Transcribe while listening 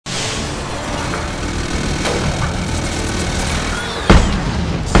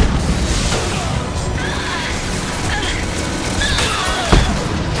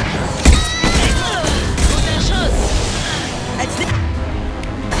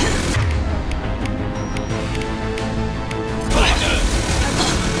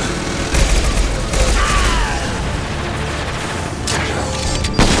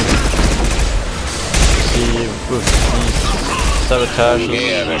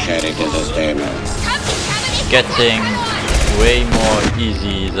caches getting way more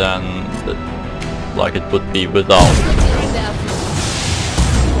easy than like it would be without.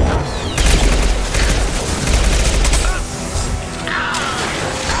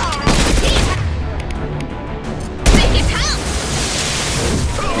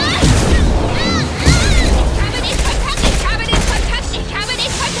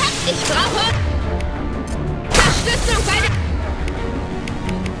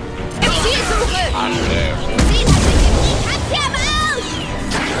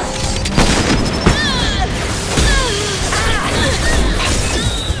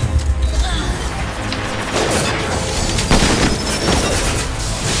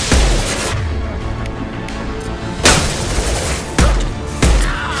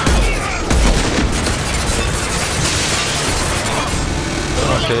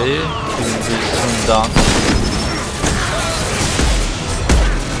 Okay, he's done.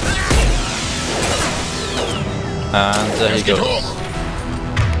 And there he goes.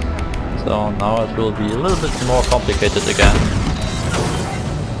 So now it will be a little bit more complicated again.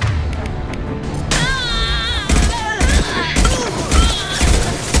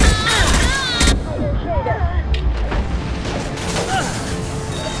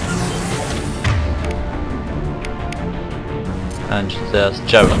 And there's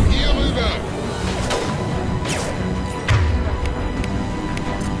Jared.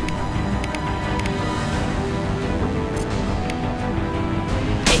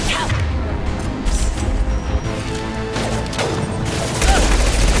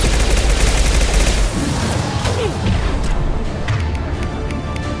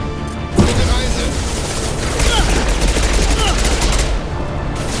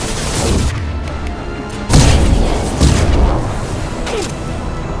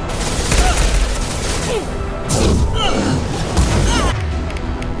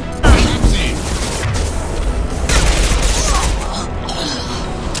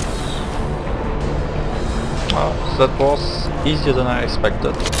 That was easier than I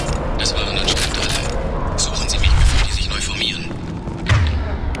expected. Das waren anscheinend alle. Suchen Sie mich, bevor die sich neu formieren.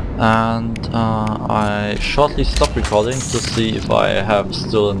 And I shortly stopped recording to see if I have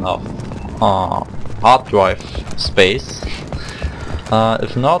still enough hard drive space.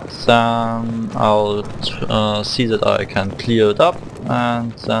 If not, then I'll see that I can clear it up,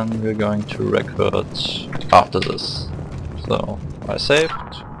 and then we're going to record after this. So I saved,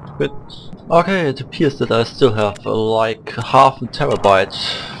 quit. Okay, it appears that I still have like half a terabyte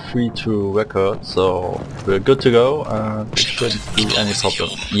free to record, so we're good to go and it shouldn't be any problem.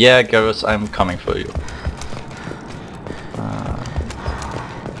 Yeah, Garrus, I'm coming for you.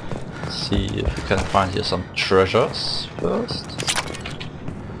 Let's see if we can find here some treasures first.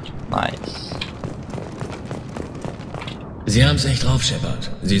 Nice. Sie haben's echt drauf,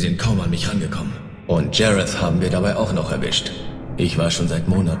 Shepard. Sie sind kaum an mich rangekommen. Und Jareth haben wir dabei auch noch erwischt. Ich war schon seit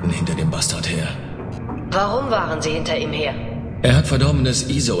Monaten hinter dem Bastard her. Warum waren Sie hinter ihm her? Er hat verdorbenes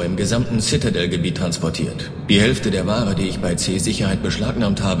ISO im gesamten Citadel-Gebiet transportiert. Die Hälfte der Ware, die ich bei C-Sicherheit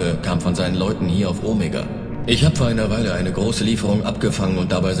beschlagnahmt habe, kam von seinen Leuten hier auf Omega. Ich habe vor einer Weile eine große Lieferung abgefangen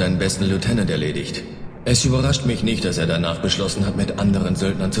und dabei seinen besten Lieutenant erledigt. Es überrascht mich nicht, dass er danach beschlossen hat, mit anderen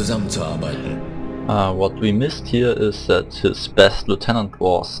Söldnern zusammenzuarbeiten. What we missed here is that his best lieutenant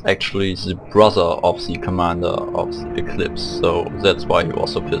was actually the brother of the commander of the Eclipse, so that's why he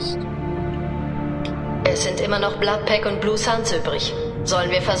was so pissed. Es sind immer noch Bloodpack und Blue Suns übrig. Sollen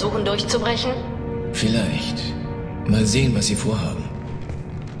wir versuchen durchzubrechen? Vielleicht. Mal sehen, was sie vorhaben.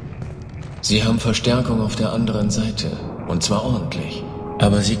 Sie haben Verstärkung auf der anderen Seite, und zwar ordentlich.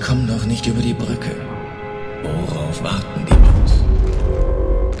 Aber sie kommen noch nicht über die Brücke. Worauf warten die uns?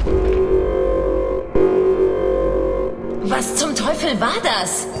 Was zum Teufel war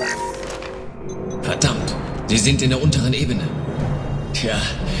das? Verdammt, sie sind in der unteren Ebene. Tja,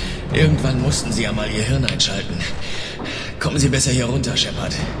 irgendwann mussten sie ja mal ihr Hirn einschalten. Kommen Sie besser hier runter,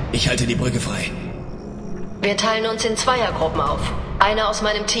 Shepard. Ich halte die Brücke frei. Wir teilen uns in Zweiergruppen auf. Einer aus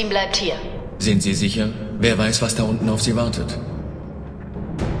meinem Team bleibt hier. Sind Sie sicher? Wer weiß, was da unten auf Sie wartet?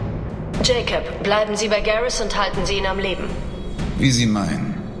 Jacob, bleiben Sie bei Garrus und halten Sie ihn am Leben. Wie Sie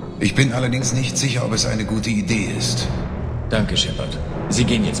meinen. Ich bin allerdings nicht sicher, ob es eine gute Idee ist. Danke, Shepard. Sie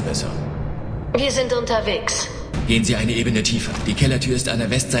gehen jetzt besser. Wir sind unterwegs. Gehen Sie eine Ebene tiefer. Die Kellertür ist an der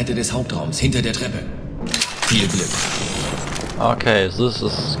Westseite des Hauptraums, hinter der Treppe. Viel Glück. Okay, this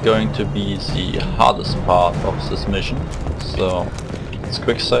is going to be the hardest part of this mission. So, let's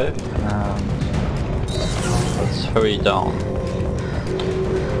quick save and let's hurry down.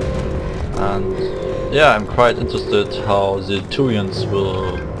 And yeah, I'm quite interested how the Turians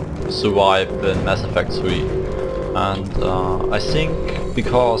will survive in Mass Effect 3. And I think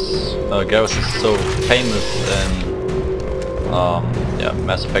because Garrus is so famous in yeah,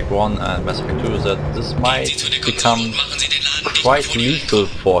 Mass Effect 1 and Mass Effect 2, that this might become quite lethal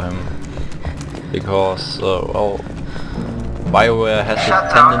for him. Because, well, BioWare has a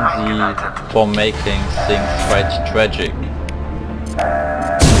tendency for making things quite tragic.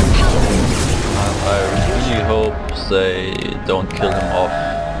 And I really hope they don't kill him off.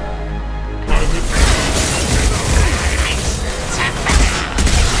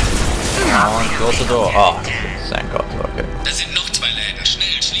 And close the door. Ah, thank God, okay. Da sind noch 2 Läden.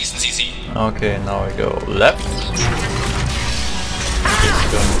 Schnell, schließen Sie sie. Okay, now we go left. It's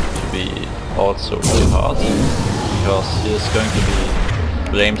going to be also really hard, because here's going to be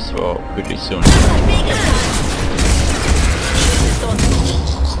flamethrower pretty soon.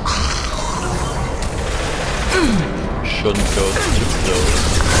 Shouldn't go too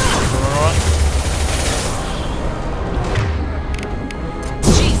close.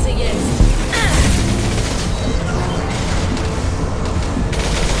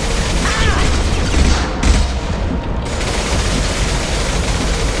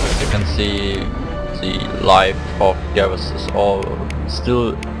 As you can see, the life of Garrus is all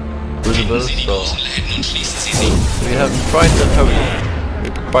still visible, so we have quite a hurry.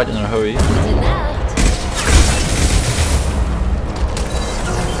 We're quite in a hurry.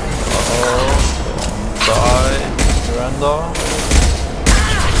 Die, Miranda.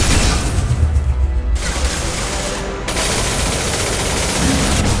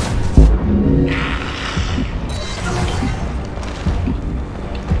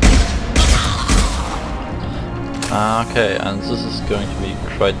 Okay, and this is going to be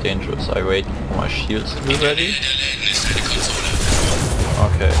quite dangerous. I wait for my shields to be ready.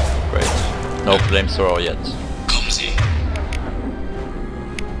 Okay, great. No flamethrower yet.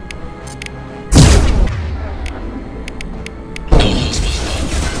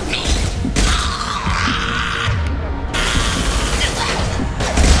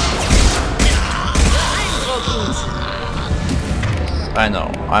 I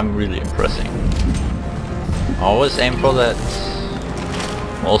know, I'm really impressing. Always aim for that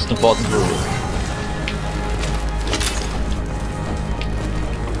most important rule.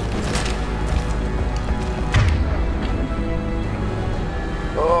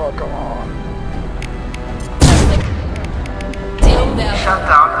 Oh, come on.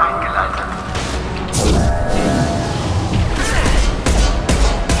 Shutdown eingeleitet.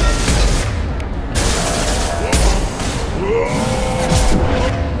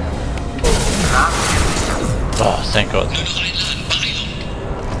 Oh, thank God.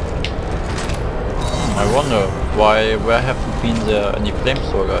 I wonder where haven't been there any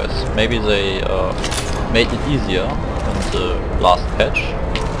flamethrower guys? Maybe they made it easier in the last patch,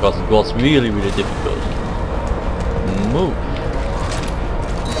 because it was really difficult. Move.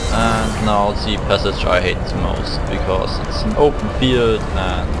 And now the passage I hate the most, because it's an open field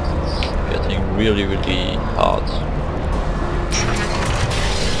and it's getting really hard.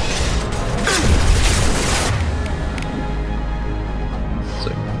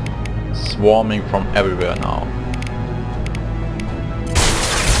 Swarming from everywhere now.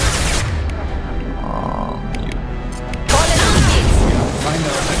 You.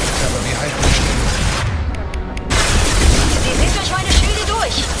 Sie sind durch meine Schilde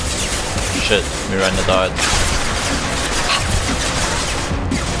durch. Shit, Miranda died.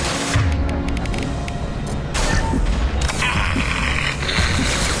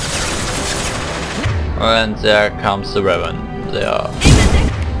 And there comes the Revan. They are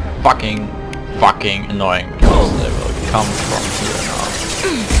fucking annoying, because they will come from here now.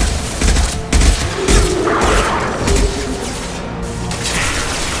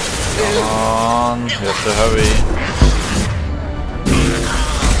 Come on, you have to hurry.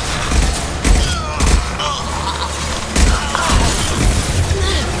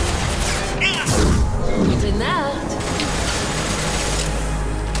 Gute Nacht.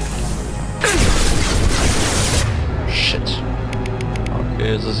 Shit.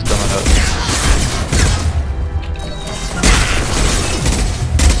 Okay, this is gonna hurt.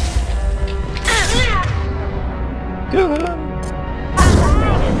 Good.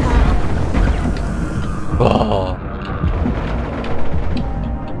 Oh.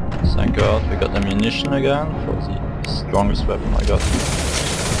 Thank God we got ammunition again for the strongest weapon I got.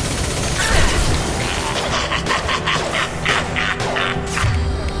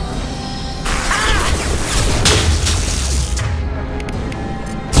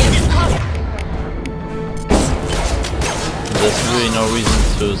 There's really no reason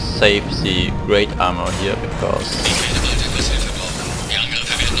to save the great armor here, because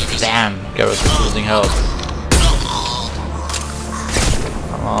damn, Garrus is losing health.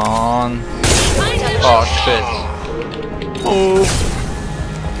 on. Oh shit. Oh.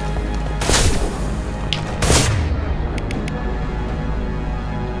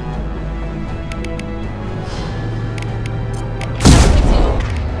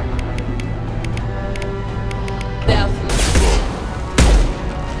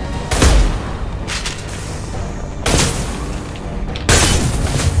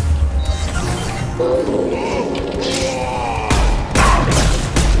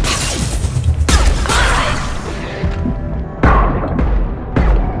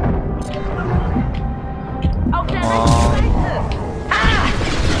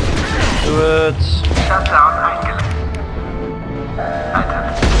 Shutdown eingelegt.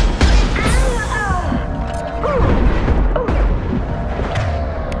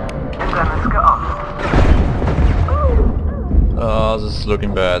 Internet geoff. Oh, this is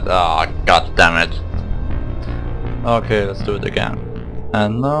looking bad. Ah, god damn it. Okay, let's do it again.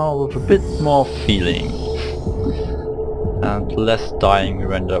 And now with a bit more feeling. And less dying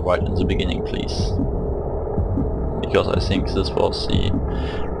render right in the beginning, please. Because I think this was the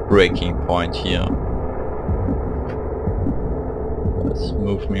breaking point here. Let's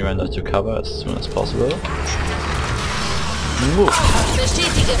move Miranda to cover as soon as possible. Move!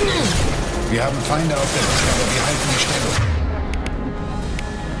 Wir haben Feinde auf der Brücke, aber wir halten die Stellung.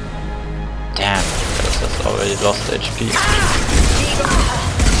 Damn, das has already lost HP.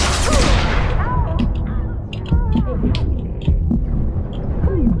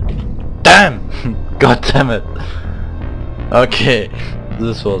 Damn! God damn it! Okay,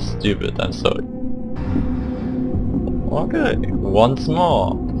 this was stupid, I'm sorry. Okay, once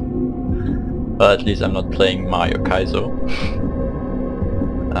more. But at least I'm not playing Mario Kaizo.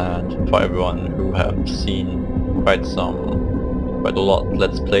 And for everyone who have seen quite a lot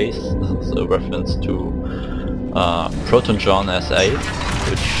Let's Plays, this is a reference to Proton John SA,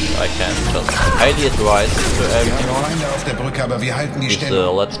 which I can just highly advise to Wir everyone. haben Feinde auf der Brücke, aber wir halten die He's a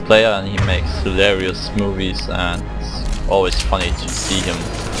Stellung. Let's Player and he makes hilarious movies and it's always funny to see him.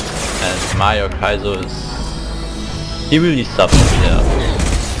 And Mario Kaizo is... he really sucks here.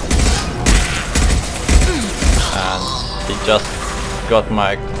 And he just got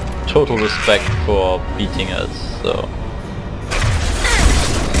my total respect for beating it, so...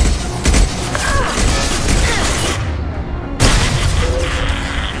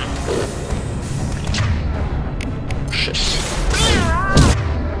 Shit.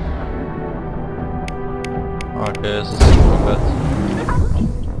 Okay, this is super bad.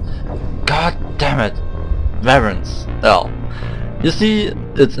 God damn it! Varens. L. You see,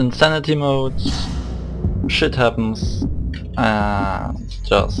 it's insanity mode, shit happens, and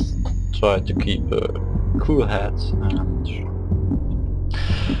just try to keep a cool head and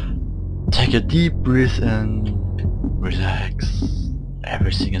take a deep breath in, relax,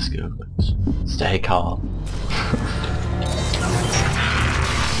 everything is good, stay calm.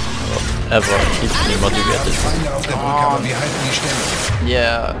 Whatever keeps me motivated. Feinde auf der Brücke, aber wir halten die Stellung.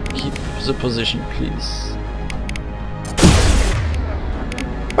 Yeah, keep the position, please.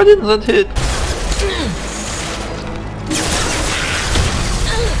 Why didn't that hit?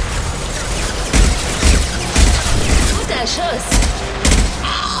 Guter Schuss.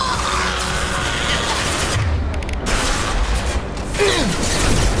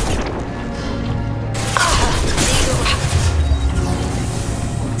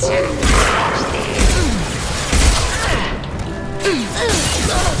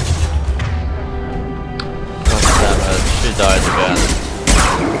 God damn it, she died again.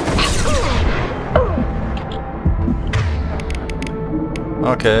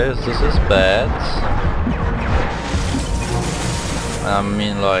 Okay, this is bad. I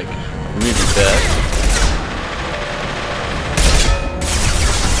mean, like, really bad.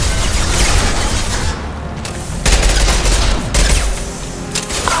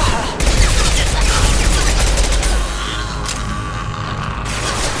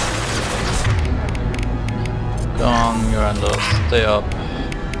 Come on, Miranda, stay up.